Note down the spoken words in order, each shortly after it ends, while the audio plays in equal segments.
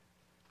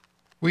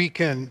We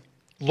can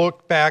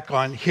look back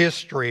on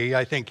history.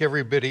 I think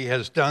everybody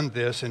has done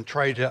this and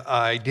try to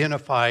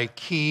identify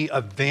key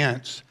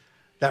events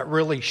that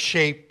really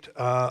shaped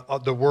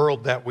the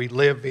world that we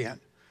live in.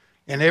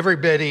 And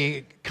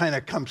everybody kind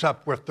of comes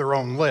up with their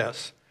own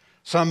list.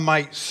 Some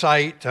might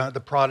cite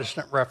the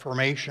Protestant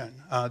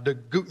Reformation. The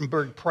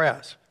Gutenberg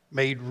Press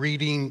made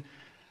reading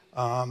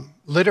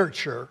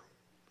literature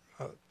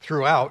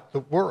throughout the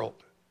world.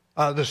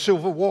 The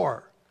Civil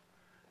War,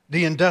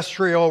 the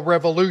Industrial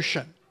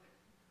Revolution,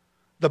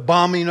 the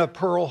bombing of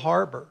Pearl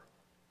Harbor,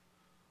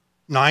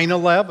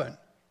 9/11,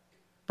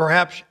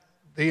 perhaps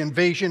the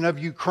invasion of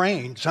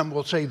Ukraine. Some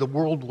will say the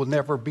world will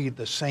never be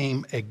the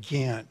same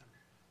again.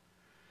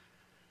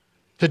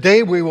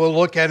 Today we will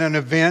look at an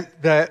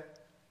event that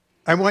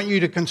I want you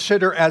to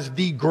consider as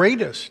the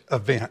greatest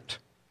event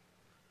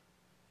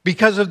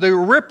because of the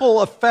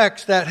ripple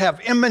effects that have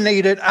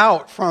emanated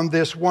out from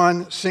this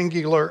one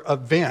singular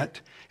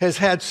event has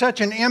had such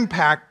an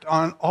impact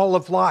on all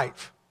of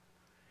life.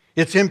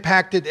 It's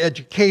impacted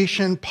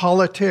education,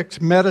 politics,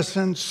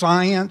 medicine,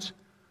 science,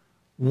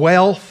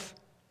 wealth,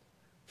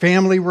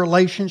 family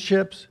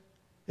relationships,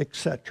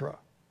 etc.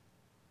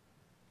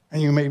 And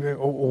you may be,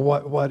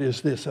 what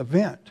is this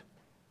event?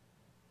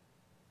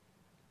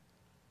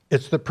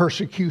 It's the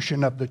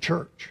persecution of the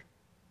church.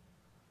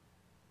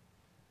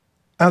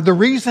 The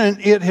reason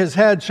it has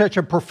had such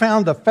a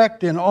profound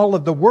effect in all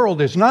of the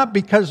world is not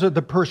because of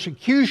the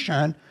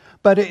persecution,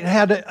 but it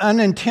had an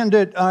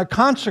unintended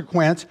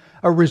consequence.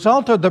 A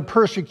result of the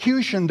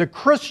persecution, the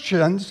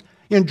Christians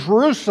in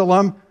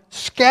Jerusalem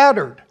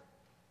scattered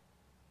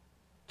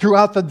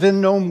throughout the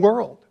then known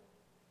world.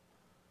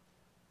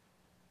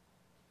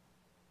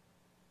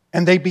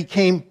 And they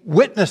became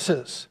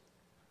witnesses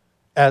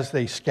as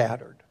they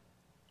scattered.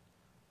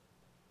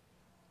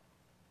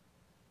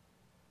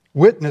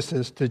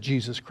 Witnesses to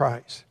Jesus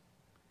Christ.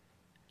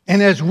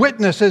 And as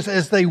witnesses,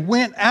 as they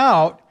went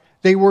out,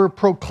 they were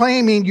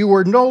proclaiming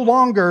you no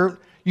longer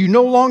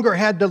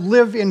had to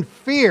live in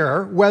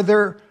fear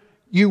whether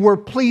you were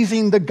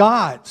pleasing the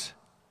gods,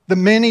 the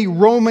many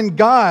Roman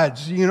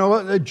gods,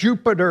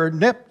 Jupiter,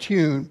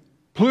 Neptune,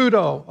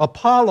 Pluto,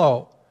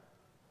 Apollo,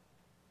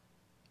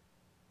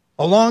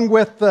 along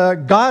with the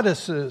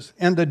goddesses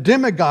and the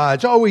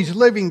demigods, always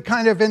living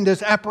kind of in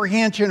this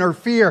apprehension or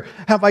fear.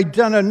 Have I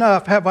done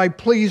enough? Have I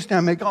pleased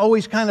them? It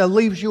always kind of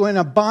leaves you in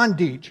a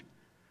bondage.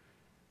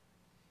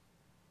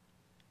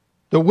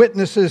 The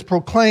witnesses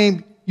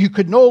proclaimed you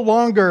could no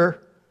longer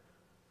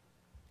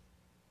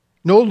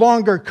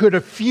could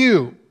a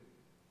few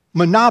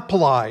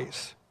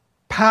monopolize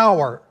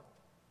power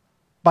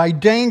by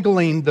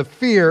dangling the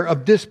fear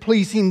of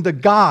displeasing the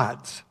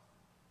gods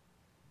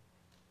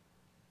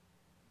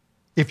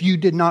if you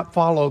did not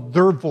follow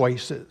their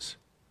voices,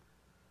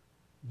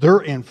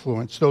 their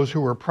influence, those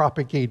who were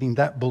propagating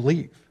that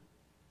belief.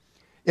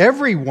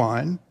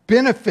 Everyone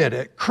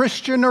benefited,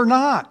 Christian or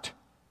not.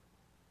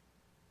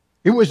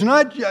 It was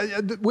not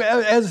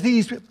as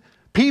these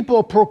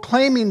people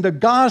proclaiming the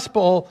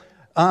gospel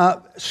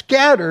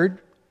scattered,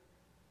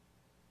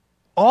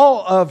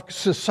 all of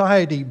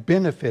society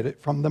benefited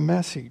from the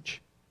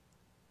message.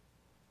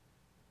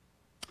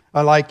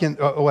 I like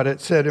what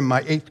it said in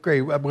my 8th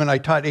grade, when I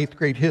taught 8th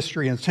grade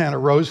history in Santa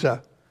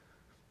Rosa.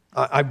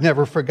 I've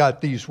never forgot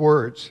these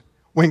words.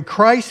 When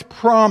Christ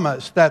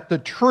promised that the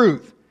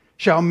truth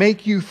shall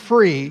make you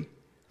free,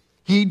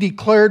 he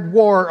declared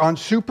war on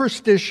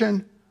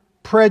superstition,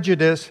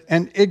 prejudice,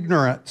 and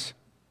ignorance.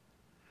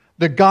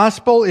 The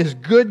gospel is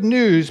good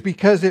news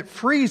because it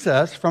frees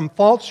us from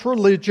false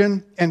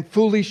religion and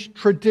foolish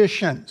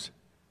traditions.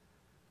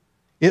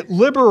 It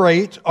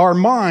liberates our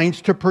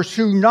minds to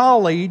pursue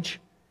knowledge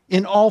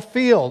in all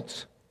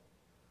fields.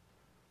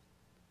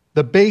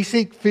 The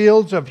basic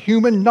fields of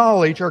human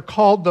knowledge are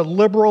called the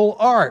liberal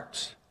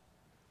arts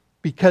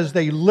because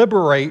they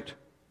liberate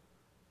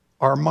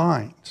our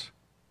minds.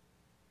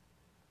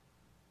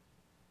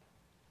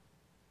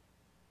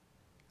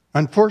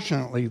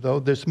 Unfortunately,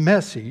 though, this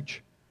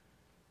message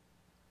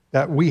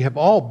that we have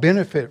all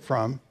benefited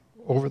from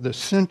over the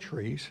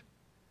centuries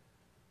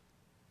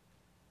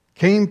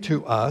came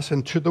to us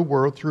and to the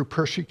world through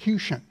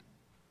persecution.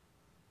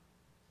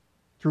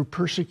 Through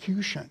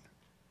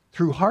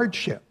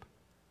hardship.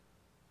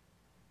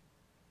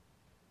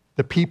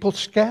 The people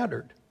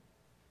scattered.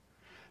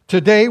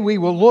 Today we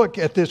will look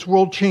at this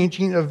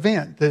world-changing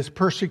event, this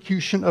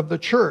persecution of the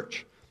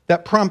church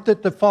that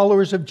prompted the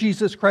followers of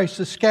Jesus Christ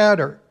to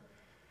scatter.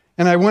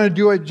 And I want to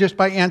do it just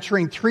by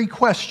answering 3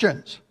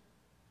 questions.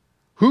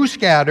 Who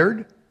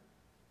scattered?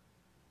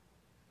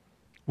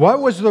 What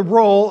was the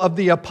role of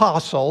the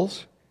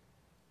apostles?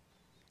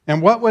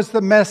 And what was the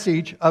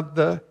message of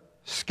the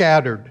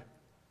scattered?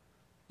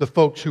 The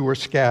folks who were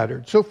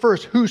scattered. So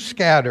first, who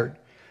scattered?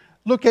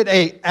 Look at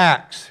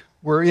Acts.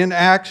 We're in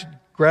Acts.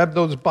 Grab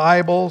those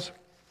Bibles.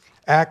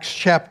 Acts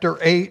chapter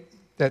 8,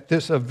 that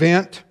this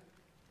event,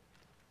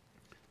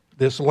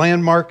 this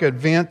landmark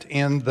event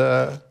in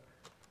the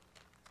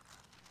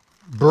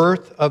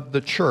birth of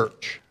the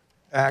church.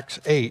 Acts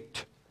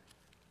 8.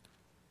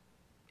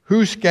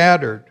 Who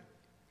scattered?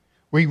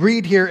 We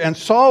read here, and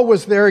Saul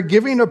was there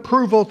giving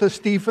approval to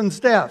Stephen's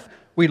death.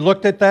 We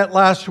looked at that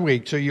last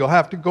week, so you'll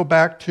have to go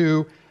back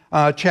to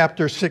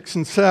chapter 6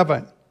 and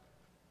 7.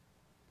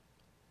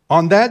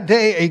 On that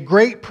day, a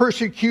great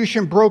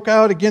persecution broke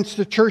out against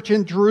the church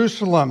in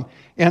Jerusalem,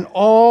 and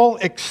all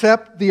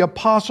except the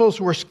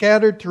apostles were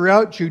scattered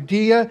throughout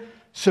Judea,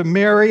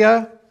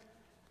 Samaria.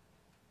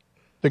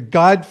 The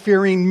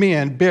God-fearing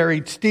men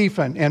buried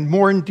Stephen and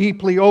mourned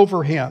deeply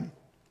over him.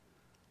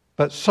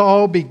 But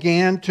Saul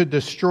began to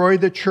destroy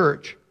the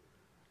church,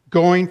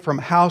 going from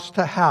house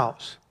to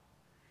house.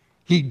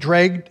 He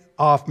dragged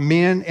off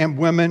men and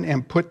women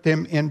and put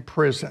them in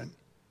prison.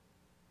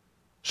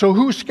 So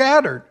who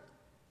scattered?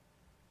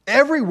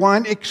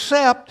 Everyone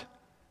except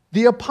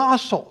the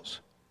apostles.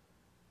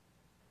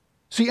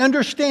 See,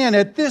 understand,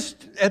 at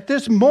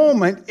this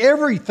moment,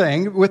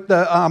 everything with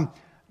the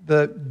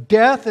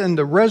death and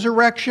the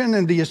resurrection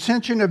and the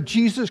ascension of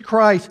Jesus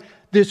Christ,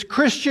 this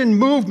Christian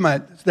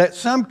movement that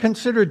some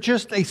consider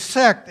just a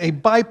sect, a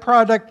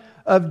byproduct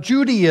of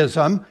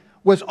Judaism,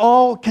 was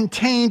all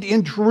contained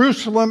in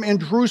Jerusalem and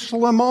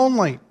Jerusalem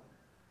only.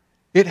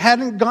 It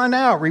hadn't gone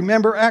out.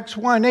 Remember Acts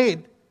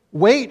 1:8.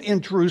 Wait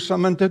in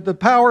Jerusalem until the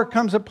power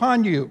comes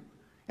upon you,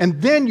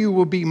 and then you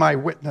will be my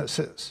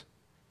witnesses.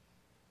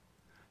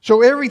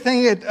 So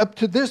everything up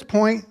to this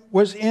point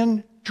was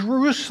in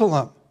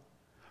Jerusalem.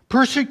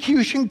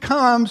 Persecution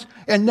comes,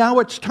 and now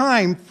it's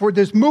time for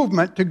this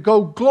movement to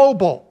go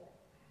global.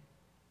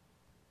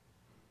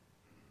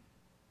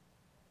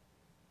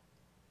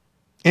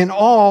 And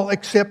all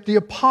except the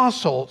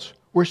apostles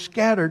were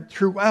scattered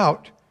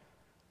throughout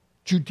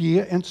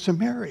Judea and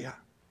Samaria.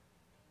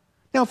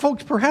 Now,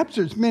 folks, perhaps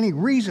there's many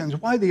reasons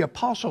why the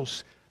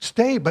apostles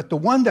stay, but the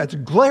one that's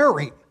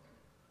glaring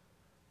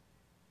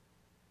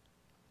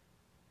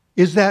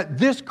is that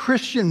this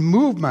Christian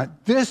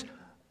movement, this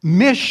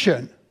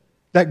mission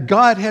that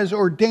God has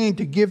ordained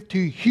to give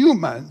to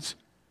humans,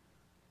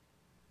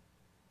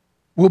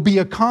 will be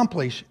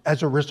accomplished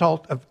as a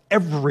result of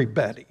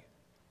everybody,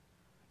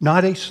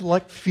 not a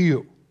select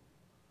few.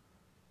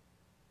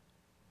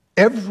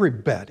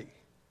 Everybody.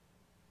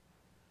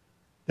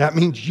 That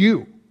means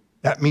you.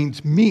 That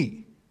means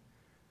me.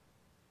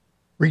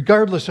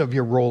 Regardless of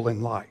your role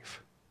in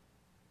life.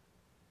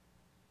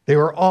 They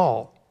were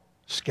all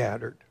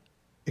scattered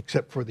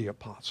except for the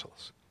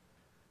apostles.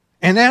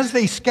 And as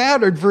they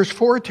scattered, verse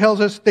 4 tells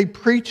us they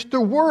preached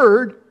the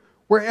word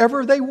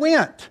wherever they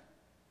went.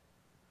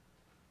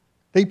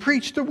 They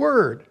preached the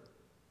word.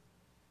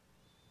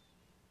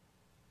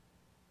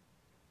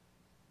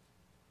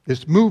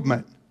 This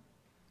movement,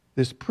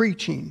 this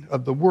preaching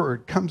of the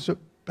word comes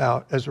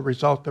about as a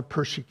result of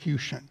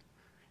persecution.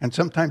 And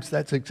sometimes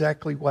that's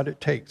exactly what it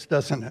takes,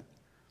 doesn't it?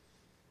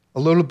 A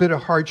little bit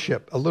of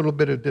hardship, a little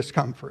bit of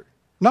discomfort.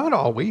 Not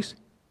always,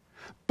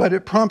 but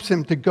it prompts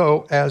them to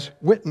go as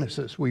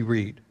witnesses, we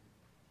read.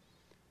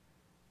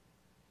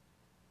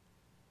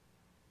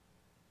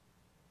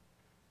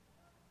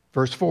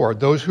 Verse 4,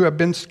 those who have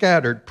been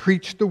scattered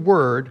preached the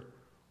word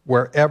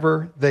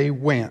wherever they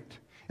went.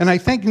 And I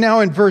think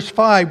now in verse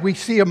 5 we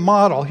see a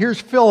model.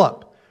 Here's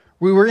Philip.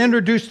 We were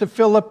introduced to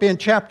Philip in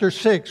chapter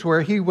 6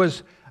 where he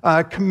was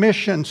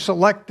commissioned,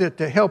 selected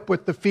to help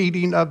with the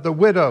feeding of the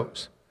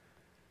widows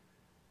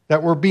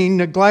that were being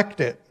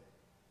neglected.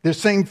 This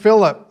same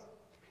Philip,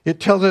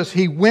 it tells us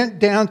he went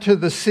down to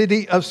the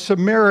city of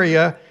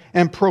Samaria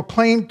and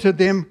proclaimed to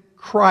them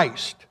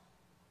Christ.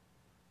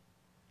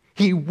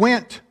 He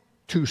went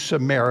to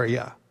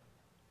Samaria.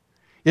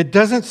 It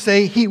doesn't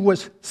say he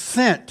was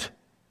sent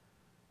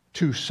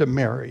to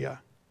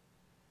Samaria.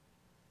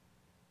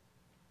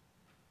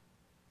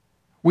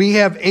 We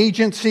have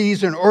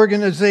agencies and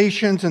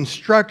organizations and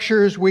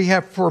structures. We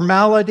have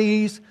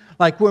formalities,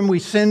 like when we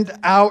send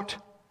out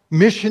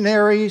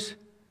missionaries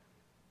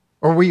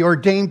or we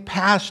ordain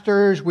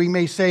pastors, we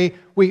may say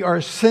we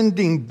are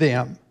sending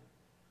them.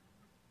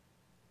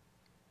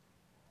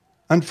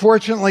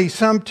 Unfortunately,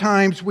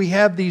 sometimes we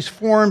have these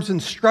forms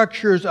and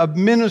structures of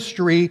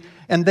ministry,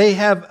 and they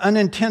have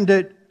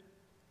unintended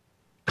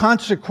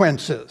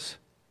consequences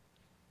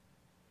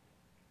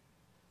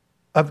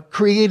of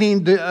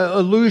creating the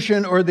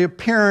illusion or the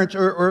appearance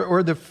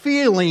or the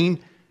feeling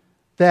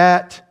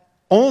that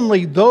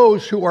only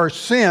those who are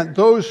sent,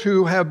 those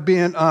who have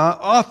been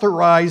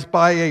authorized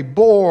by a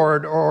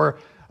board or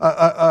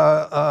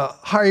a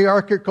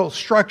hierarchical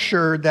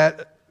structure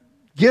that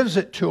gives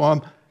it to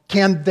them,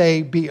 can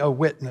they be a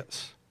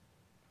witness?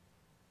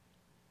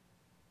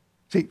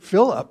 See,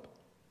 Philip,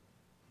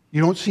 you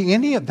don't see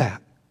any of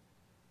that.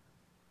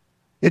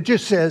 It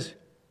just says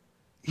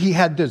he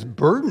had this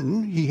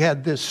burden, he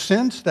had this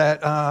sense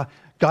that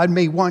God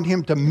may want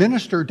him to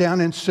minister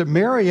down in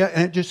Samaria,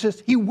 and it just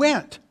says he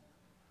went.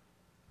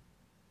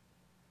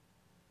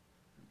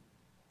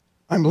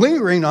 I'm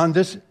lingering on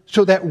this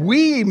so that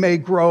we may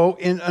grow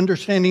in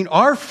understanding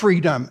our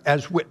freedom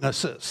as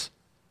witnesses.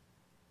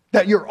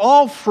 That you're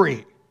all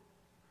free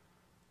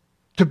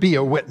to be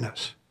a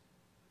witness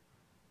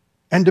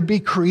and to be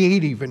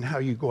creative in how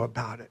you go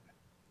about it.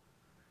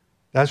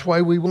 That's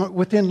why we want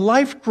within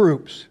life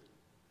groups.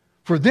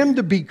 For them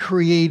to be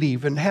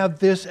creative and have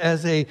this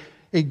as a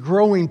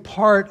growing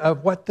part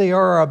of what they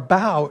are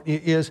about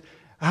is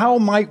how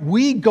might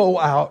we go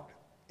out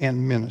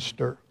and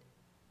minister?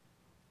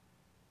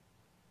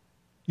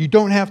 You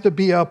don't have to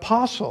be an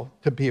apostle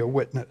to be a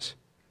witness.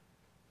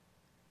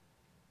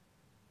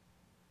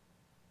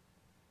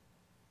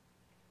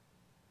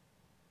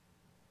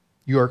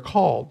 You are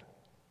called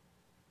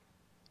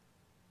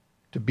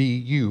to be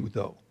you,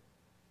 though.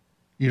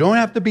 You don't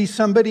have to be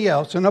somebody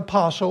else, an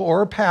apostle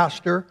or a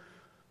pastor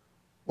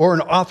or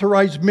an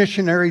authorized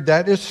missionary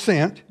that is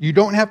sent. You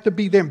don't have to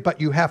be them, but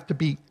you have to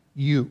be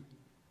you.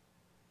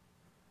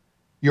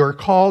 You're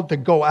called to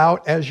go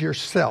out as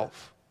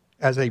yourself,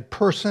 as a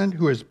person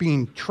who is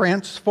being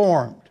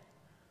transformed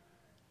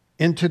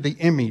into the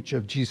image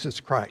of Jesus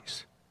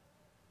Christ.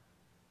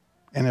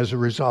 And as a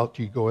result,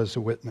 you go as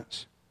a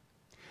witness.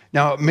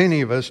 Now,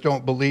 many of us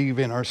don't believe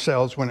in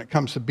ourselves when it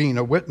comes to being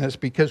a witness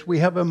because we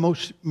have a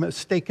most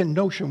mistaken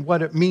notion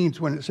what it means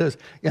when it says,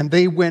 and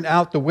they went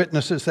out, the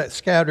witnesses that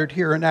scattered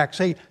here in Acts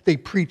 8, they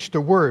preached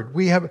the word.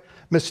 We have a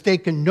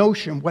mistaken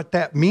notion what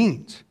that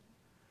means.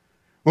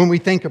 When we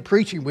think of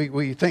preaching,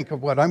 we think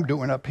of what I'm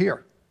doing up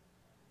here.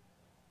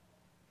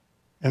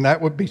 And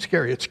that would be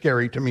scary. It's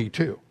scary to me,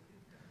 too.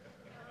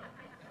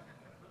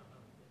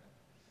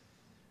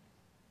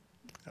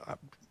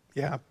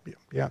 Yeah.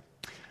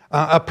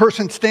 A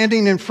person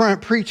standing in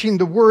front preaching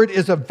the word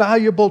is a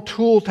valuable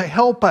tool to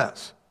help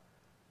us.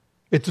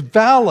 It's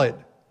valid,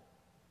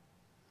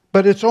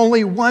 but it's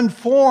only one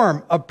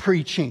form of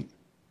preaching.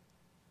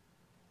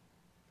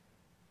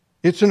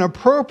 It's an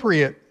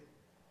appropriate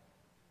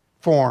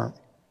form.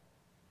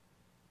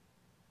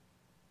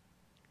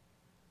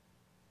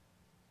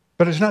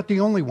 But it's not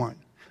the only one.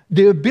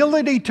 The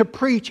ability to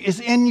preach is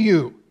in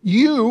you.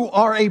 You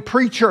are a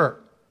preacher.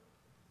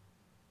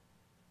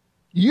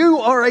 You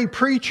are a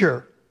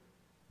preacher.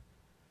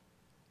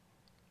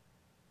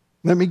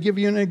 Let me give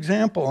you an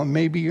example, and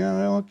maybe,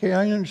 okay,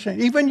 I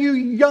understand. Even you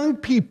young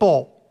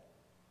people,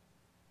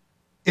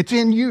 it's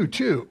in you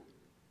too.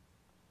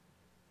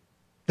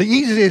 The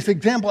easiest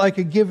example I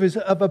could give is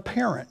of a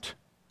parent.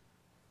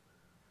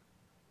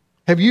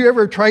 Have you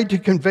ever tried to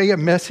convey a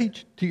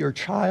message to your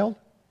child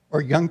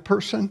or young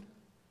person,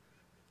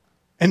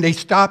 and they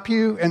stop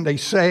you and they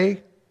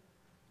say,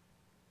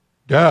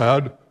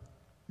 "Dad,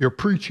 you're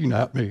preaching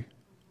at me."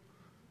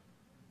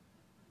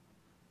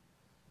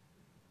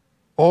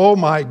 Oh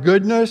my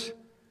goodness.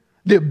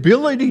 The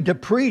ability to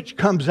preach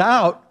comes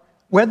out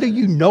whether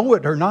you know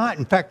it or not.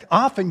 In fact,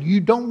 often you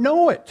don't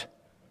know it.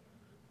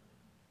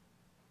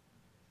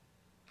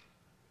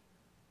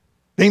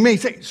 They may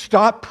say,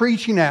 "Stop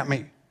preaching at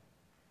me."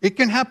 It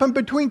can happen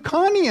between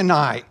Connie and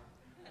I.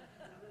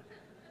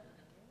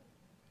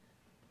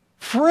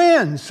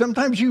 Friends,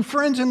 sometimes you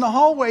friends in the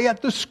hallway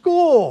at the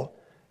school,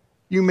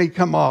 you may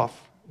come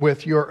off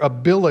with your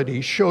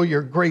ability, show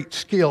your great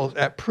skills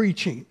at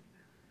preaching.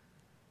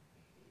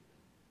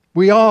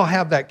 We all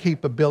have that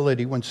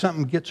capability when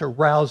something gets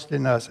aroused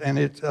in us and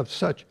it's of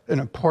such an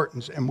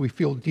importance and we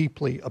feel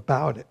deeply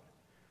about it.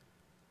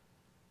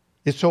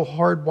 It's so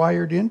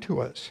hardwired into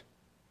us.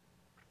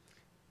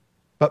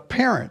 But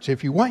parents,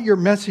 if you want your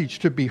message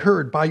to be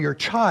heard by your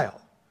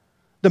child,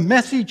 the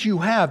message you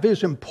have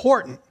is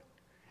important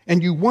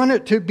and you want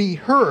it to be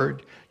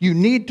heard, you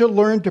need to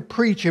learn to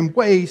preach in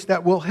ways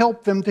that will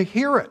help them to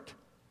hear it.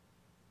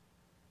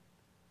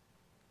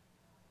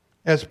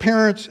 As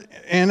parents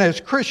and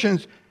as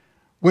Christians,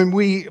 when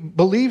we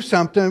believe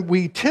something,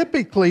 we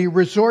typically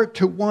resort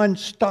to one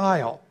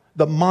style,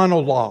 the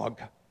monologue,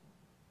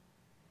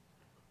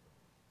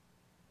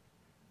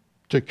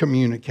 to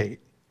communicate.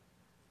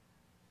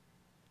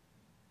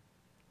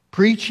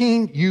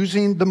 Preaching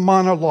using the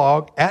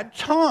monologue at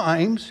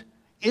times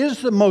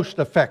is the most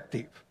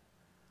effective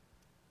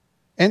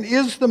and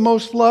is the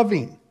most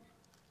loving.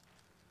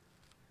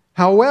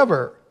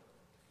 However,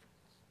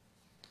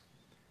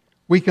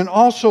 we can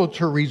also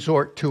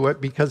resort to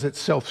it because it's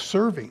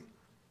self-serving.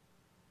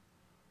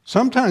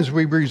 Sometimes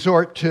we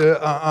resort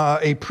to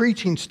a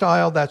preaching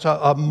style that's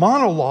a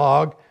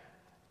monologue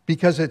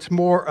because it's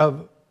more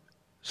of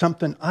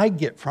something I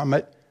get from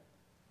it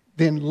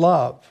than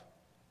love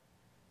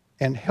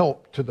and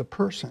help to the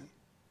person.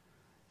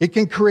 It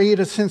can create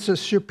a sense of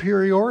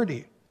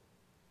superiority.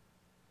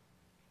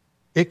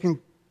 It can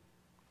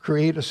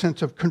create a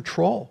sense of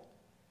control.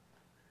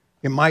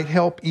 It might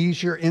help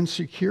ease your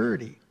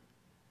insecurity.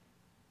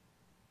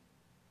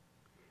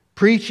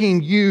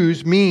 Preaching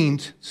used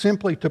means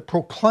simply to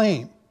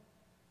proclaim,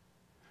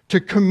 to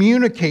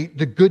communicate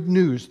the good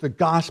news, the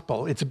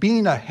gospel. It's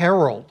being a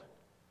herald.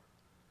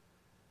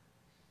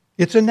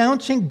 It's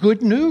announcing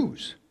good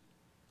news.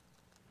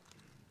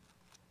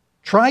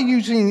 Try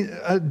using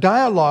a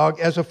dialogue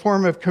as a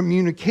form of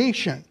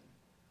communication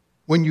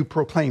when you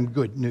proclaim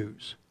good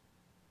news.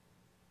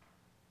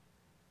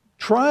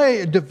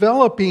 Try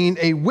developing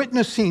a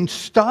witnessing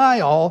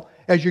style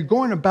as you're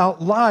going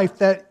about life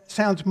that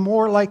sounds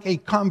more like a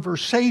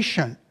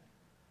conversation.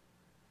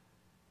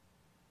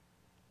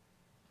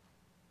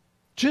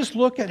 Just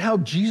look at how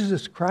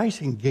Jesus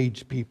Christ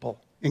engaged people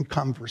in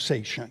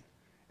conversation.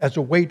 as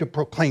a way to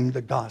proclaim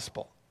the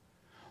gospel.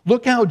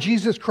 Look how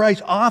Jesus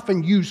Christ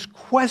often used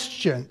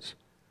questions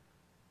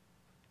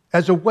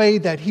as a way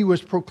that he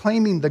was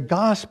proclaiming the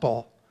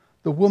gospel.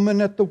 The woman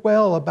at the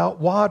well about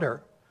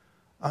water,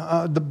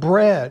 the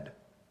bread,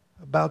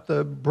 about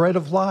the bread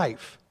of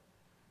life,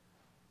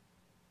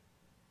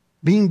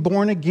 being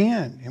born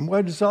again, and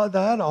what is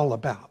that all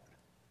about?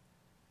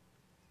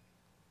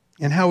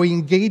 And how he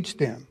engaged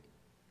them.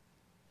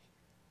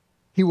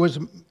 He was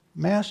a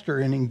master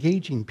in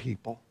engaging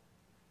people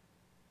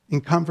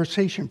in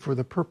conversation for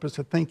the purpose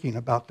of thinking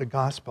about the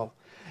gospel.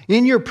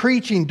 In your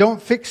preaching, don't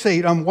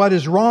fixate on what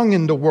is wrong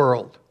in the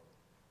world.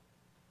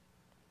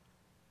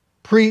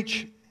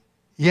 Preach,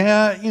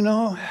 as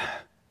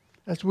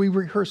we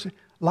rehearse it,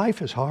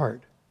 life is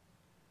hard.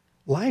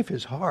 Life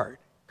is hard.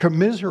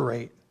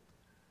 Commiserate.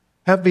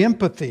 Have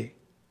empathy.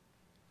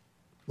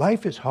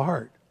 Life is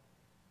hard.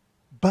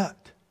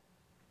 But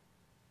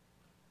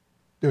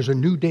there's a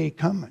new day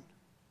coming.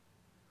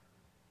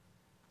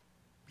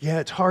 Yeah,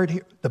 it's hard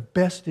here. The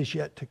best is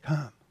yet to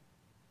come.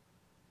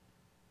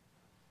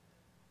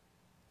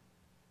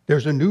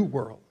 There's a new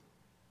world.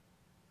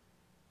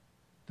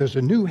 There's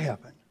a new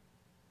heaven.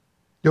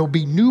 There'll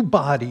be new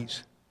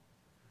bodies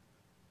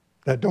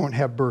that don't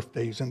have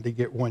birthdays and they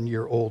get 1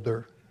 year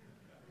older.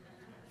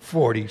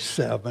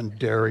 47,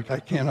 Derek. I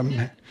can't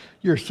imagine.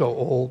 You're so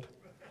old.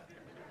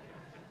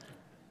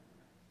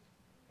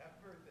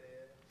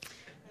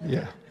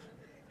 Yeah.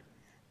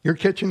 You're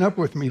catching up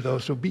with me, though,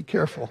 so be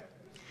careful.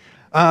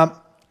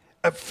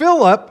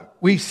 Philip,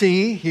 we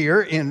see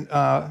here in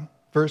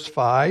verse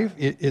 5,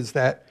 is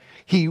that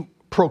he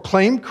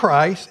proclaimed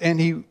Christ and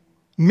he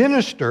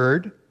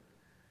ministered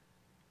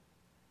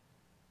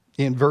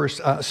in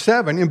verse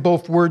 7 in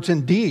both words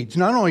and deeds.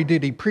 Not only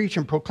did he preach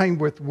and proclaim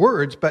with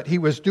words, but he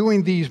was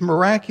doing these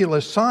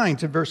miraculous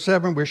signs. In verse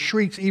 7, with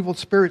shrieks, evil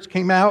spirits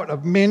came out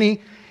of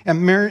many,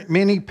 and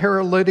many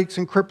paralytics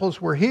and cripples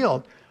were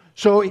healed.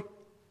 So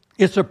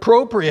it's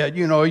appropriate,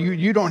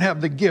 you don't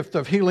have the gift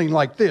of healing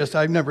like this.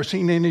 I've never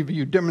seen any of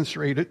you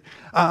demonstrate it.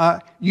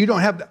 You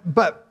don't have that.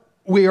 But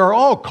we are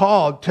all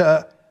called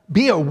to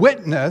be a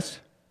witness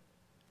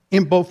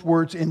in both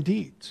words and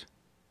deeds.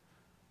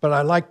 But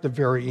I like the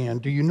very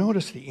end. Do you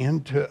notice the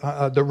end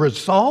to the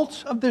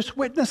results of this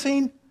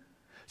witnessing?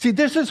 See,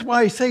 this is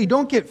why I say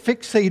don't get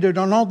fixated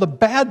on all the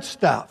bad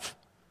stuff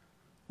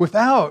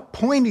without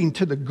pointing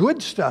to the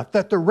good stuff,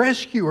 that the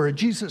rescuer,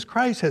 Jesus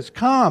Christ, has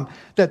come,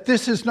 that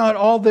this is not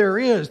all there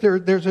is.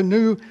 There's a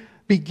new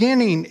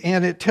beginning,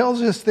 and it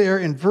tells us there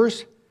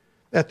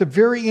at the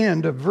very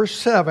end of verse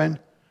 7,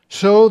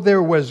 so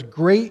there was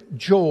great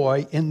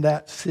joy in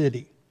that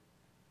city.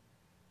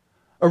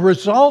 A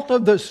result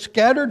of the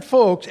scattered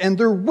folks and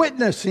their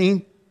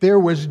witnessing, there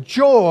was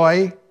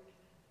joy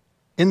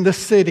in the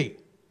city.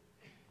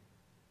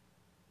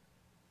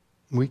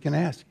 We can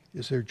ask,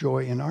 is there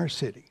joy in our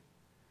city?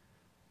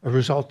 A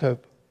result of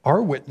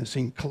our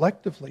witnessing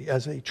collectively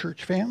as a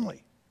church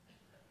family.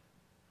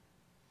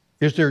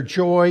 Is there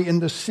joy in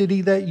the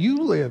city that you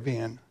live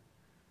in?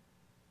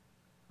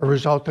 A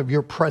result of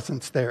your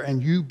presence there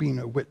and you being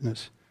a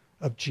witness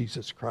of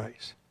Jesus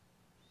Christ.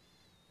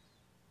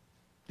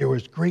 There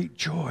was great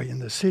joy in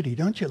the city.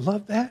 Don't you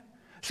love that?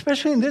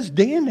 Especially in this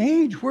day and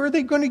age, where are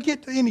they going to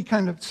get any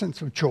kind of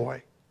sense of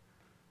joy?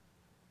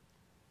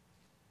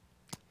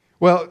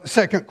 Well,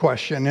 second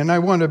question, and I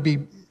want to be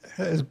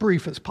as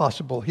brief as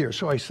possible here,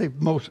 so I save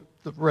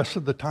the rest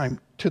of the time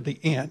to the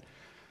end.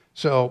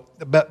 So,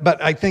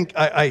 but I think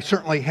I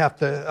certainly have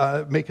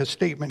to make a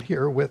statement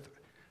here with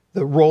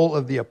the role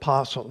of the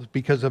apostles,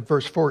 because of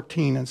verse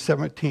 14 and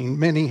 17.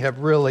 Many have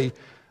really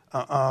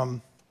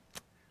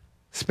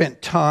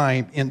spent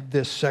time in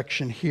this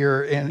section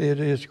here, and it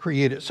has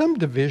created some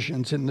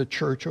divisions in the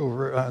church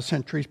over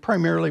centuries,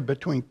 primarily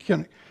between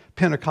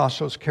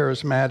Pentecostals,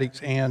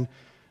 Charismatics, and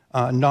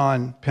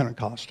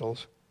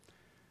non-Pentecostals.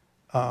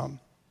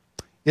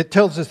 It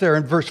tells us there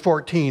in verse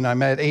 14,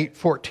 I'm at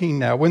 8:14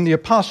 now, when the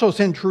apostles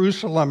in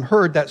Jerusalem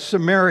heard that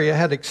Samaria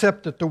had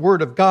accepted the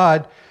word of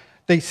God,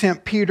 they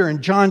sent Peter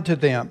and John to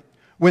them.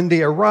 When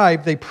they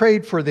arrived, they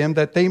prayed for them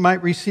that they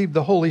might receive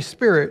the Holy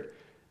Spirit,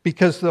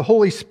 because the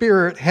Holy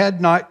Spirit had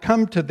not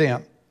come to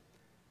them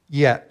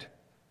yet.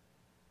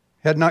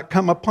 Had not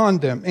come upon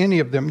them, any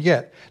of them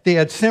yet. They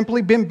had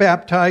simply been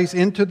baptized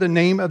into the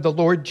name of the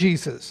Lord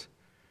Jesus.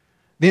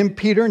 Then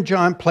Peter and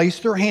John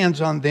placed their hands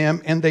on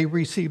them and they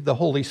received the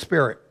Holy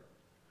Spirit.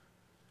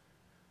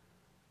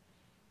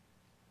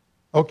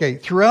 Okay,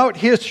 throughout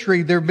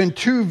history, there have been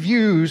two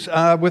views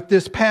with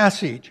this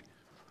passage.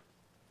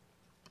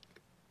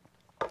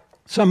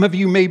 Some of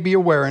you may be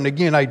aware, and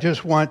again, I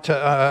just want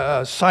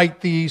to cite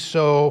these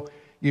so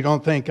you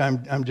don't think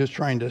I'm just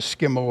trying to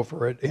skim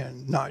over it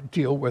and not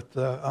deal with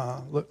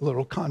the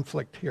little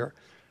conflict here.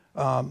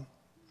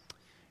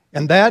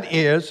 And that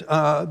is,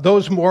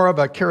 those more of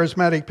a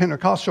charismatic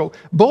Pentecostal,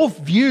 both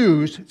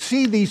views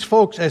see these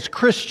folks as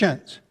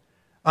Christians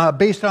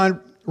based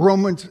on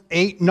Romans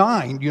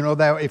 8:9.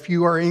 That if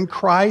you are in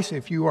Christ,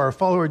 if you are a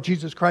follower of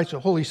Jesus Christ, the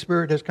Holy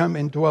Spirit has come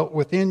and dwelt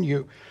within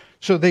you.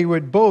 So they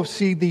would both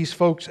see these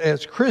folks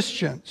as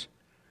Christians.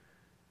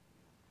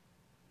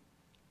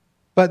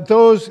 But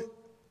those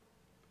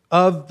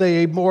of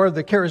the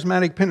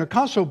charismatic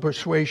Pentecostal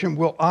persuasion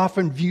will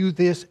often view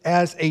this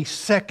as a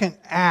second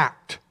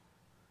act,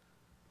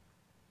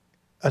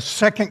 a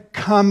second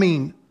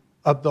coming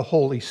of the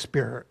Holy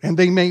Spirit. And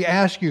they may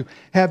ask you,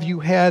 have you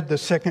had the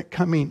second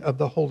coming of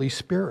the Holy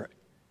Spirit?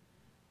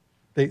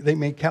 They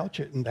may couch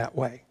it in that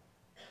way.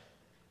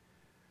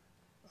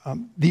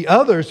 The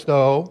others,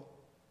 though,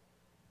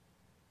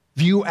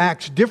 view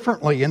Acts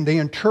differently, and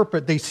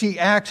they see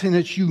Acts in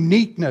its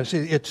uniqueness,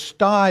 its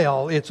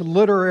style, its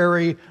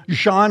literary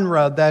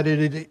genre that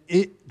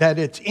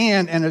it's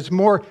in, and it's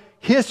more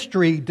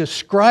history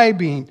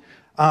describing.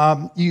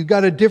 You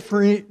got to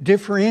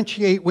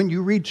differentiate when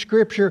you read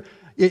Scripture.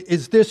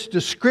 Is this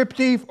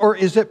descriptive or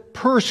is it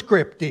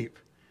prescriptive?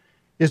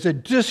 Is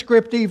it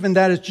descriptive and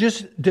that is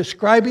just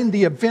describing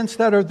the events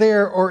that are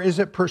there, or is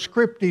it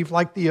prescriptive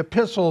like the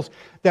epistles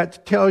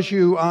that tells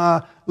you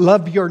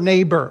love your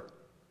neighbor?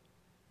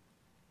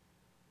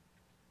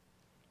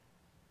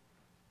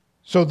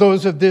 So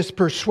those of this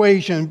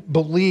persuasion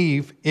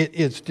believe it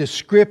is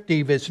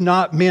descriptive. It's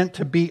not meant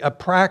to be a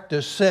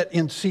practice set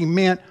in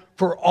cement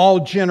for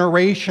all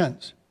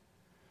generations.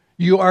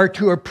 You are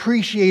to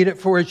appreciate it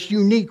for its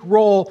unique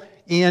role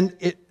in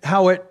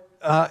how it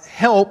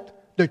helped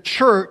the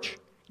church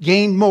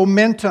gain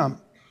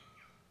momentum.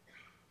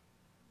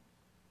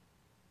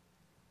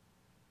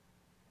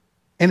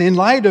 And in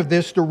light of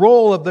this, the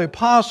role of the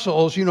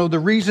apostles, the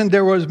reason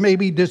there was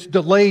maybe this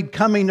delayed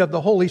coming of the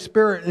Holy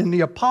Spirit and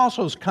the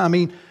apostles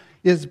coming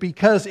is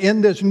because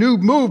in this new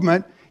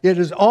movement, it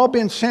has all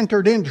been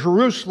centered in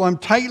Jerusalem,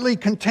 tightly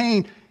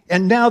contained,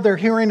 and now they're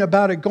hearing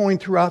about it going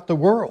throughout the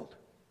world.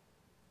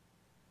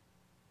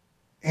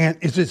 And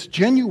is this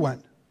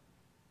genuine?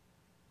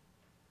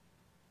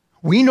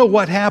 We know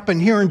what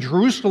happened here in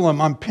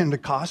Jerusalem on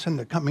Pentecost and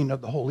the coming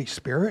of the Holy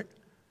Spirit.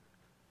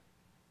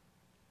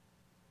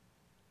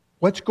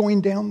 What's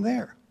going down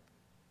there?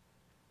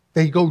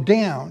 They go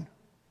down,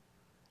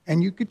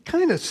 and you could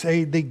kind of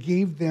say they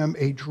gave them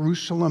a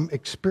Jerusalem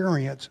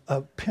experience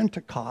of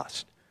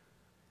Pentecost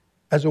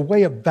as a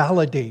way of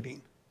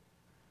validating.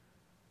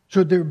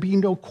 So there'd be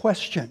no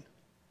question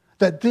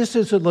that this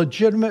is a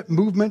legitimate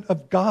movement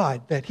of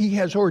God that He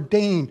has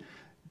ordained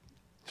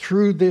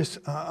through this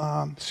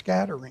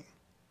scattering.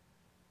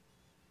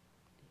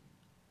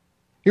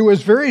 It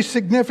was very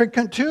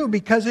significant too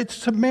because it's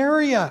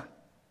Samaria.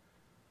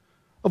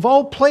 Of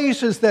all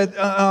places that,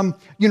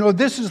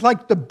 this is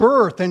like the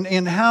birth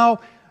and how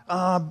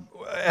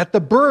at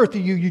the birth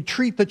you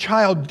treat the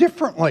child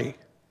differently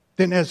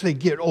than as they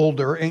get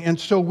older. And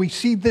so we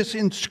see this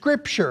in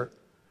Scripture.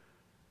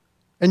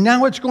 And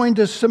now it's going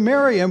to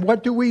Samaria. And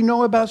what do we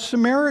know about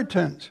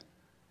Samaritans?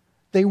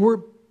 They were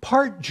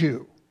part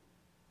Jew.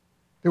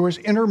 There was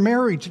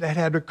intermarriage that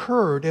had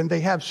occurred, and they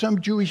have some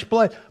Jewish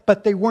blood,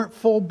 but they weren't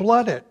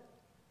full-blooded.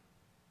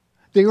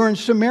 They were in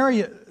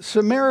Samaria.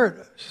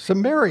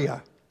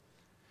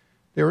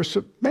 They were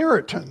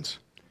Samaritans,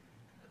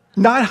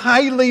 not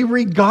highly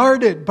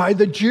regarded by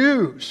the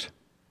Jews.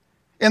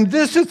 And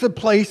this is the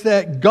place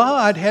that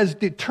God has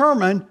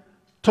determined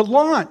to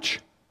launch.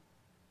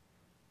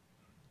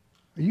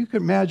 You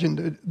can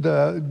imagine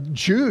the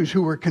Jews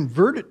who were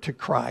converted to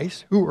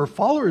Christ, who were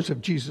followers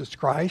of Jesus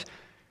Christ,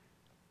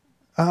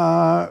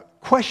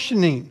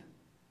 questioning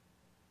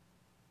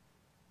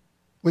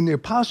when the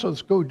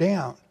apostles go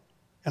down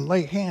and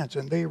lay hands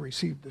and they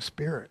receive the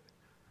Spirit.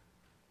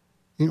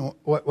 You know,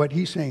 what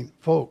he's saying,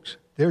 folks,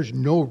 there's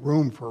no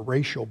room for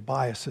racial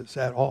biases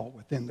at all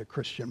within the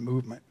Christian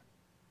movement.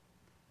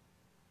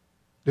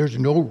 There's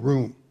no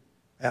room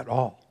at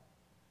all.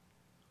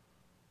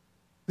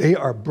 They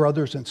are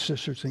brothers and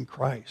sisters in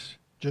Christ,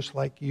 just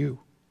like you.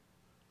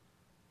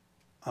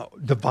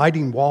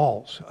 Dividing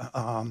walls.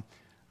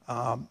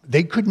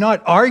 They could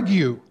not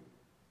argue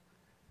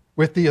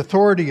with the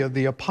authority of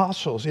the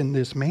apostles in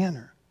this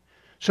manner.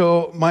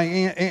 So my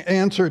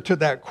answer to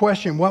that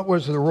question, what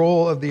was the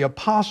role of the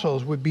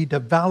apostles, would be to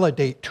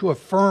validate, to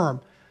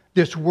affirm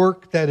this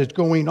work that is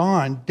going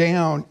on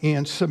down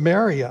in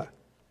Samaria.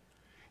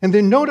 And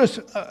then notice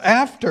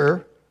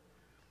after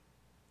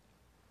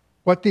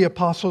what the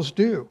apostles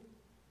do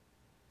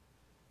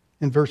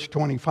in verse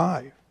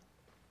 25.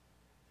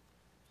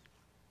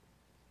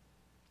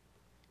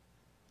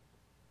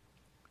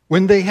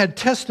 When they had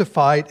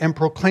testified and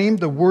proclaimed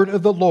the word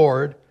of the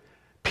Lord,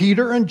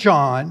 Peter and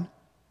John,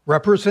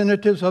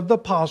 representatives of the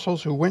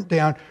apostles who went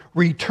down,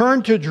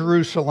 returned to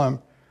Jerusalem,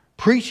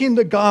 preaching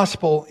the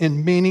gospel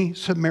in many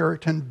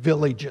Samaritan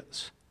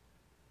villages.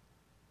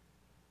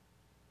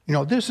 You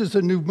know, this is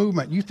a new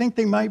movement. You think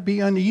they might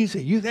be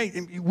uneasy.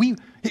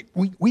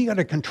 We got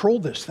to control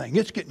this thing.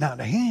 It's getting out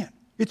of hand.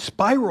 It's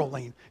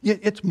spiraling.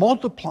 It's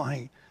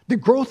multiplying. The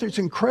growth is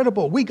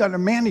incredible. We got to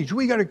manage.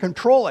 We got to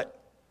control it.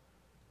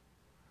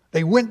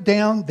 They went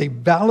down. They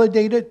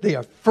validated. They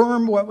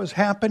affirmed what was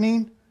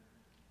happening.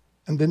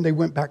 And then they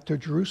went back to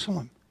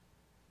Jerusalem.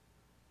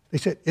 They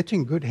said, it's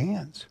in good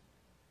hands.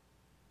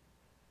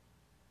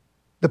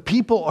 The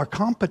people are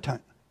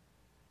competent.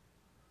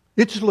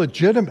 It's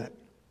legitimate.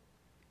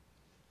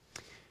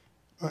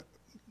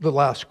 The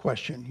last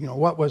question,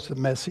 what was the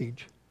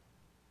message?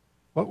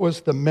 What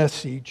was the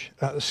message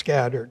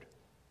scattered?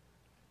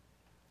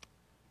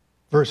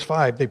 Verse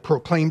 5, they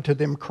proclaimed to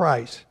them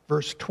Christ.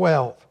 Verse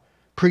 12,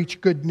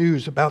 preach good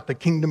news about the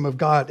kingdom of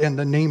God and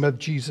the name of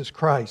Jesus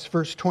Christ.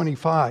 Verse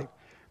 25,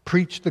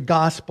 preach the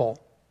gospel.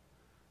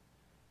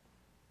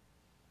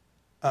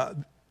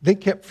 They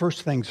kept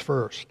first things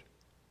first.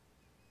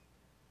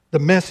 The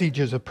message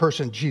is a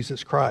person,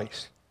 Jesus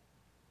Christ.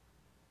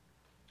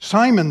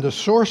 Simon the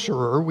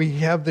sorcerer, we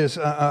have this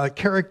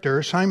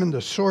character, Simon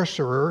the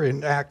sorcerer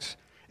in Acts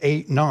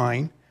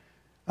 8:9,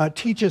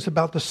 teaches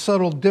about the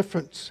subtle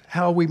difference,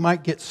 how we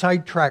might get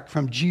sidetracked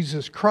from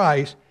Jesus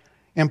Christ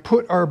and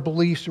put our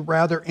beliefs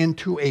rather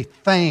into a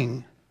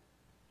thing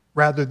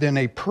rather than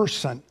a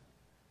person.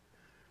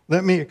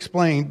 Let me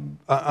explain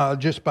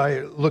just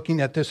by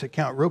looking at this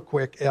account real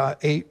quick,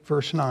 8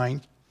 verse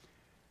 9.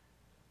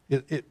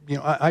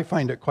 I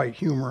find it quite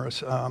humorous,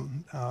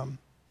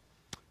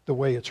 the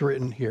way it's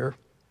written here.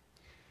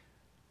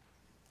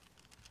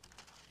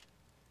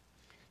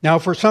 Now,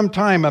 for some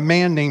time, a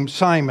man named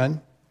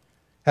Simon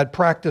had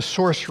practiced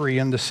sorcery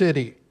in the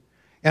city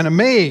and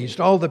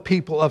amazed all the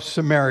people of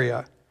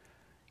Samaria.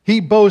 He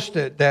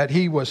boasted that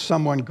he was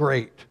someone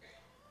great.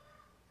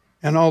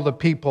 And all the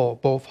people,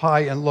 both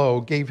high and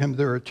low, gave him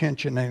their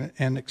attention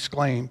and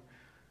exclaimed,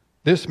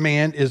 "This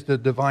man is the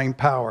divine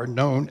power,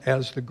 known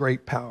as the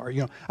great power."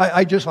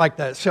 I just like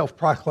that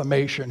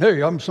self-proclamation.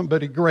 Hey, I'm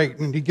somebody great.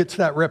 And he gets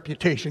that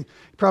reputation.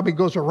 He probably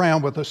goes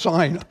around with a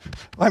sign,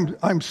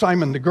 I'm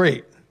Simon the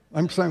Great.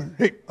 I'm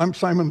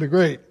Simon the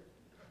Great.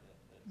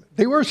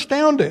 They were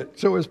astounded,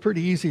 so it was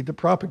pretty easy to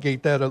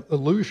propagate that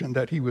illusion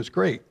that he was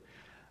great.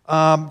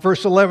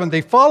 Verse 11,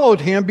 they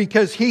followed him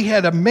because he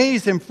had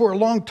amazed them for a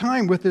long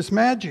time with his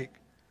magic.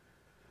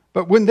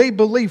 But when they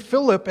believed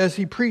Philip as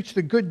he preached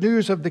the good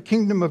news of the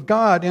kingdom of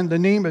God in the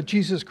name of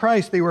Jesus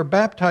Christ, they were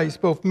baptized,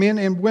 both men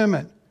and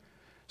women.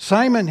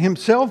 Simon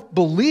himself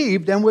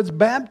believed and was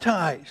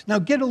baptized. Now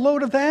get a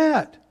load of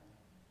that.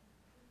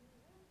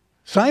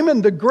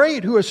 Simon the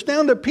Great, who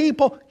astounded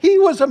people, he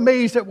was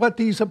amazed at what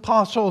these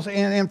apostles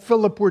and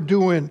Philip were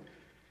doing.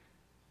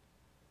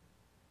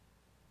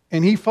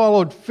 And he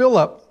followed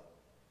Philip.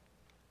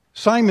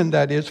 Simon,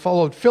 that is,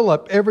 followed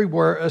Philip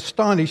everywhere,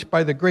 astonished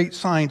by the great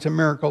signs and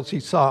miracles he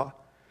saw.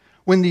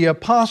 When the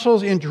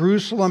apostles in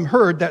Jerusalem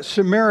heard that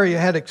Samaria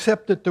had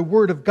accepted the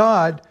word of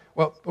God,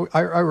 well,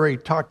 I already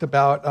talked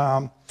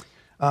about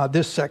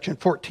this section,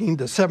 14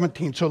 to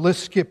 17, so let's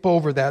skip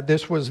over that.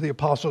 This was the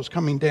apostles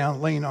coming down,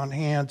 laying on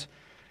hands,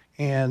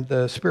 and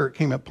the Spirit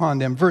came upon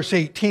them. Verse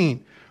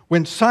 18,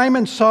 when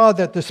Simon saw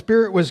that the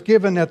Spirit was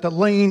given at the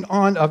laying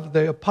on of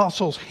the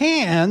apostles'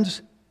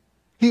 hands,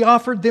 he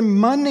offered them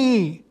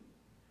money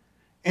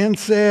and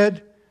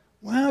said,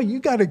 "Wow, you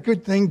got a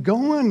good thing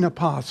going,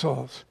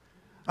 apostles.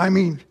 I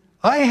mean,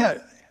 I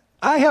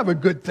have a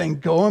good thing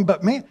going,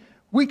 but man,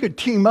 we could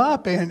team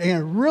up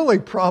and really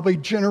probably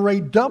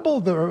generate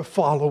double the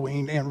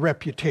following and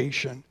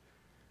reputation.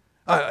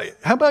 How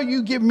about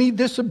you give me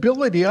this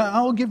ability?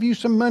 I'll give you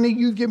some money.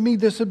 You give me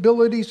this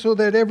ability so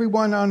that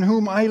everyone on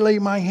whom I lay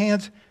my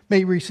hands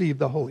may receive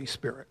the Holy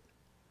Spirit."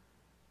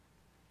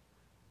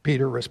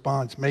 Peter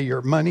responds, "May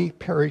your money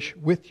perish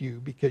with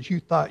you because you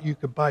thought you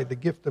could buy the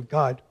gift of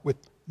God with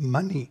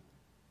money."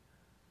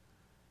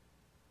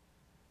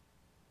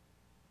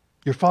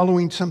 You're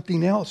following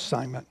something else,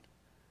 Simon.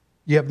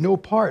 You have no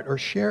part or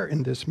share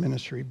in this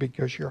ministry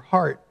because your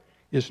heart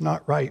is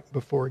not right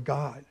before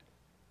God.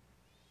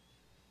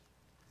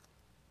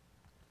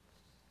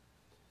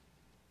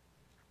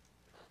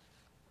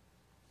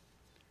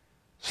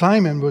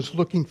 Simon was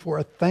looking for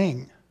a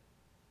thing,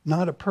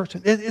 not a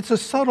person. It's a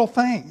subtle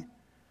thing.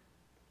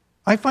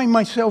 I find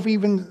myself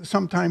even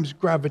sometimes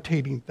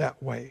gravitating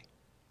that way.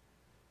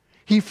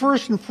 He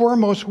first and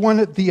foremost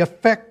wanted the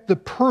effect the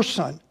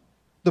person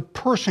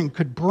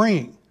could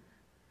bring.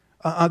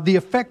 The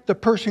effect the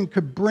person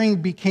could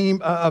bring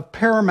became of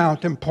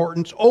paramount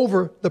importance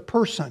over the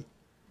person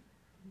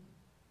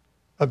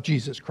of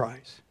Jesus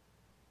Christ.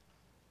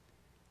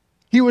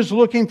 He was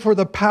looking for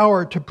the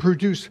power to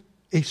produce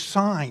a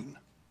sign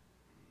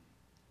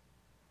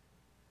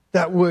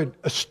that would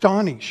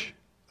astound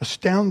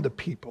the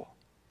people,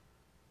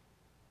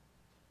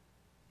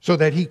 so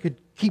that he could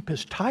keep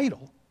his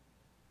title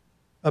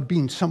of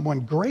being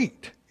someone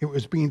great. It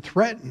was being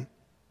threatened.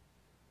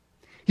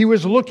 He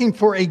was looking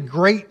for a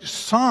great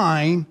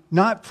sign,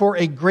 not for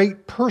a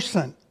great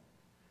person.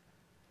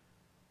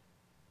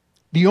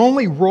 The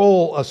only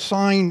role a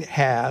sign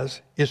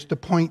has is to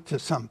point to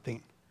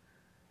something.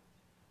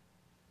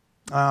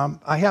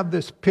 I have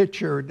this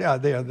picture.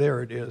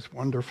 There it is.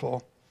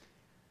 Wonderful.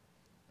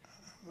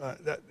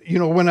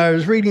 When I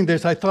was reading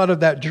this, I thought of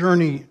that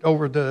journey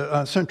over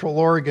to Central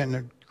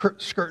Oregon,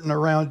 skirting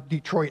around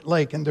Detroit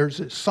Lake, and there's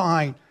this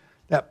sign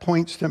that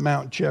points to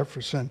Mount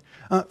Jefferson.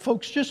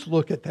 Folks, just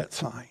look at that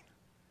sign.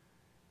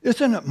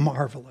 Isn't it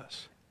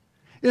marvelous?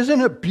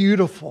 Isn't it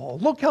beautiful?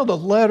 Look how the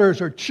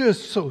letters are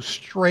just so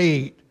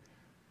straight.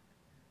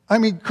 I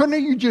mean,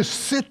 couldn't you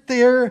just sit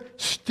there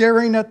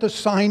staring at the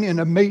sign in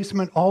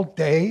amazement all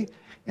day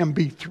and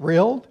be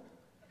thrilled?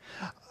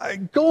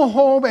 Go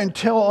home and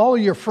tell all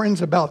your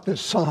friends about this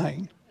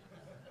sign.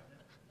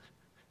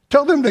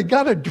 Tell them they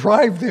got to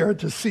drive there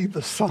to see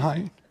the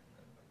sign.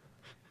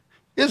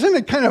 Isn't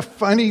it kind of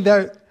funny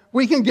that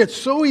we can get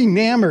so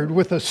enamored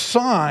with a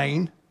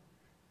sign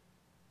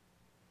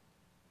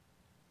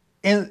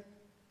and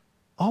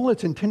all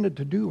it's intended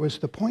to do is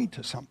to point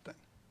to something?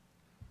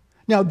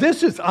 Now,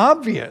 this is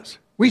obvious.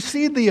 We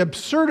see the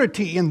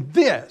absurdity in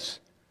this,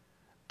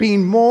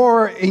 being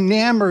more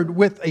enamored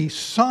with a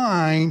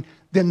sign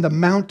than the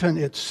mountain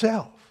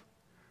itself.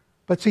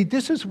 But see,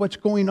 this is what's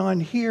going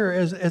on here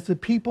as the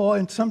people,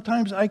 and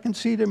sometimes I can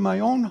see it in my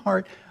own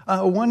heart,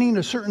 wanting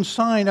a certain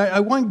sign. I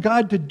want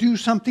God to do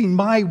something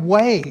my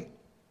way.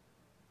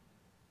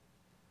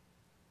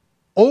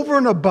 Over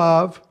and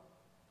above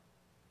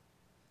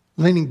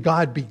letting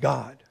God be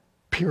God,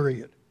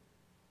 period.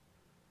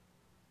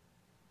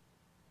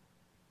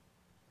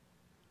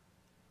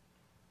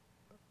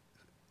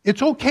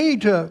 It's okay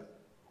to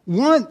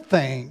want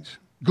things,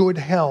 good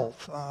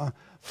health,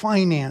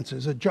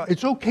 finances, a job.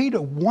 It's okay to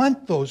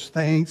want those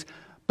things,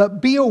 but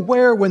be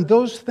aware when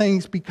those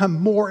things become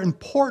more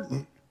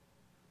important.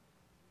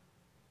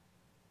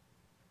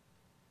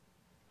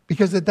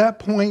 Because at that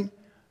point,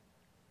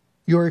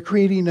 you're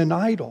creating an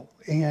idol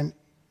and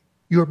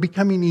you're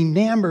becoming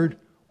enamored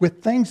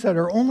with things that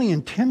are only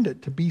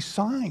intended to be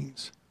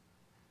signs,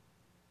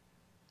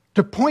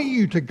 to point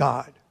you to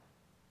God,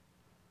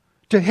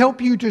 to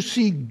help you to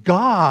see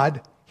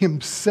God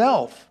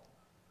Himself.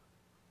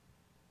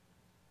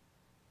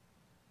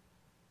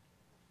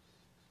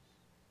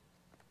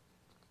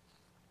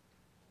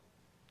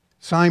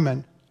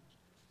 Simon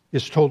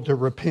is told to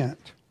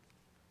repent.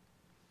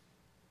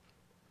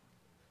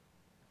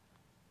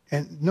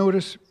 And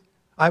notice,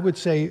 I would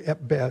say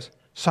at best,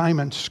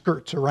 Simon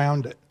skirts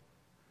around it.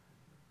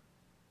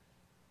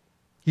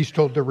 He's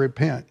told to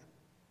repent.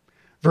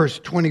 Verse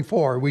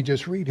 24, we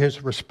just read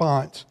his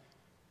response.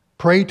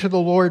 Pray to the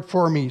Lord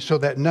for me so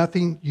that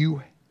nothing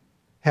you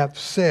have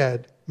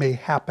said may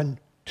happen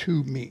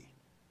to me.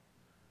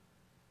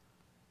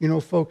 You know,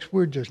 folks,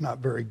 we're just not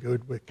very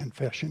good with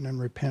confession and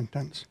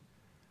repentance.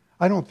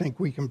 I don't think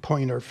we can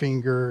point our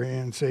finger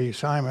and say,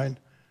 Simon,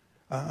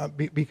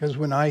 because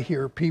when I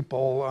hear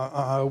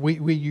people,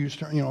 we use,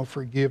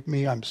 forgive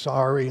me, I'm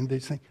sorry, and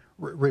these things,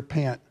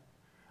 repent.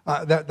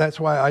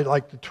 That's why I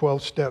like the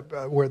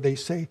 12-step where they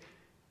say,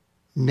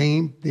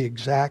 name the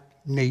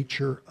exact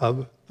nature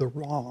of the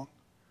wrong.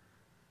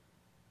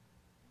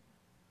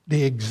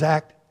 The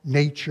exact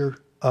nature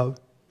of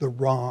the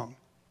wrong.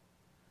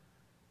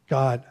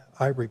 God,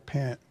 I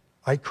repent.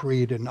 I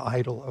created an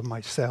idol of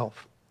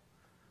myself.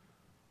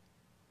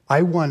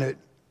 I wanted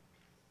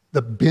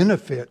the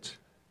benefits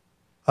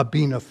of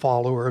being a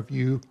follower of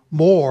you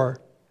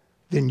more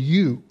than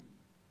you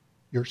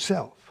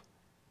yourself.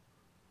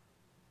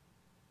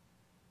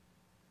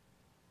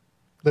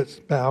 Let's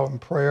bow in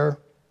prayer.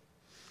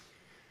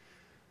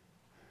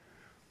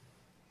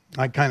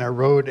 I kind of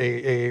wrote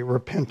a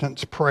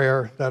repentance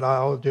prayer that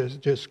I'll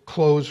just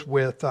close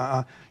with,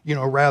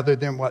 rather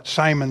than what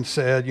Simon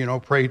said,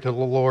 pray to the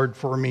Lord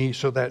for me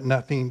so that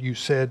nothing you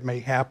said may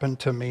happen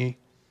to me.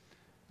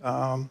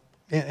 And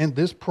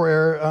this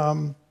prayer,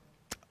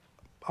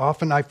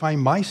 often I find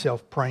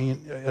myself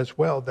praying as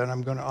well that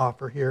I'm going to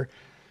offer here.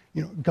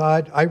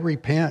 God, I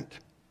repent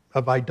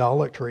of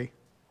idolatry.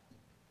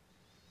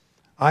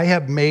 I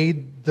have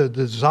made the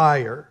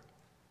desire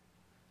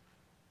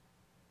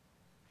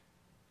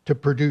to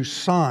produce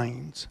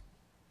signs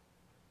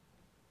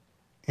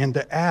and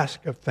to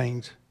ask of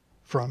things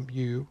from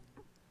you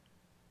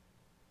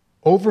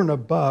over and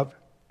above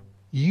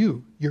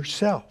you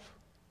yourself.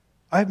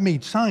 I've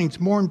made signs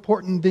more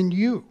important than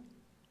you.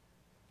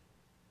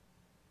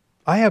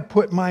 I have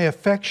put my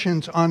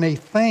affections on a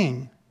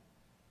thing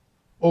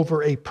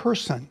over a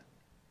person.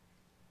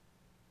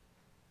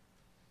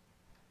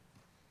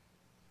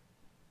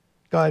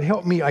 God,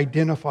 help me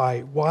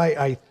identify why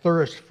I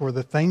thirst for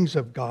the things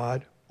of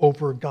God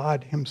over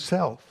God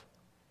Himself.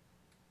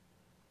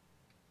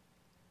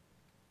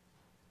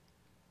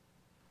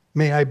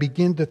 May I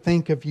begin to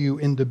think of you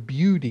in the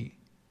beauty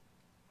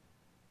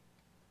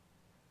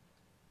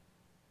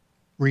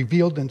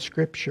revealed in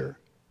Scripture.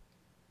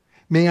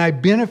 May I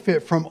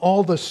benefit from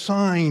all the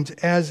signs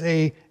as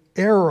an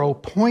arrow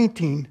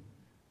pointing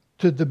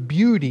to the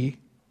beauty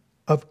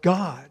of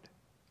God,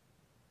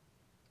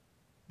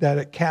 that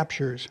it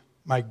captures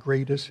my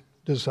greatest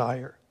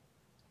desire.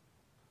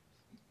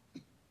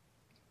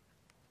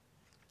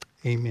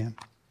 Amen.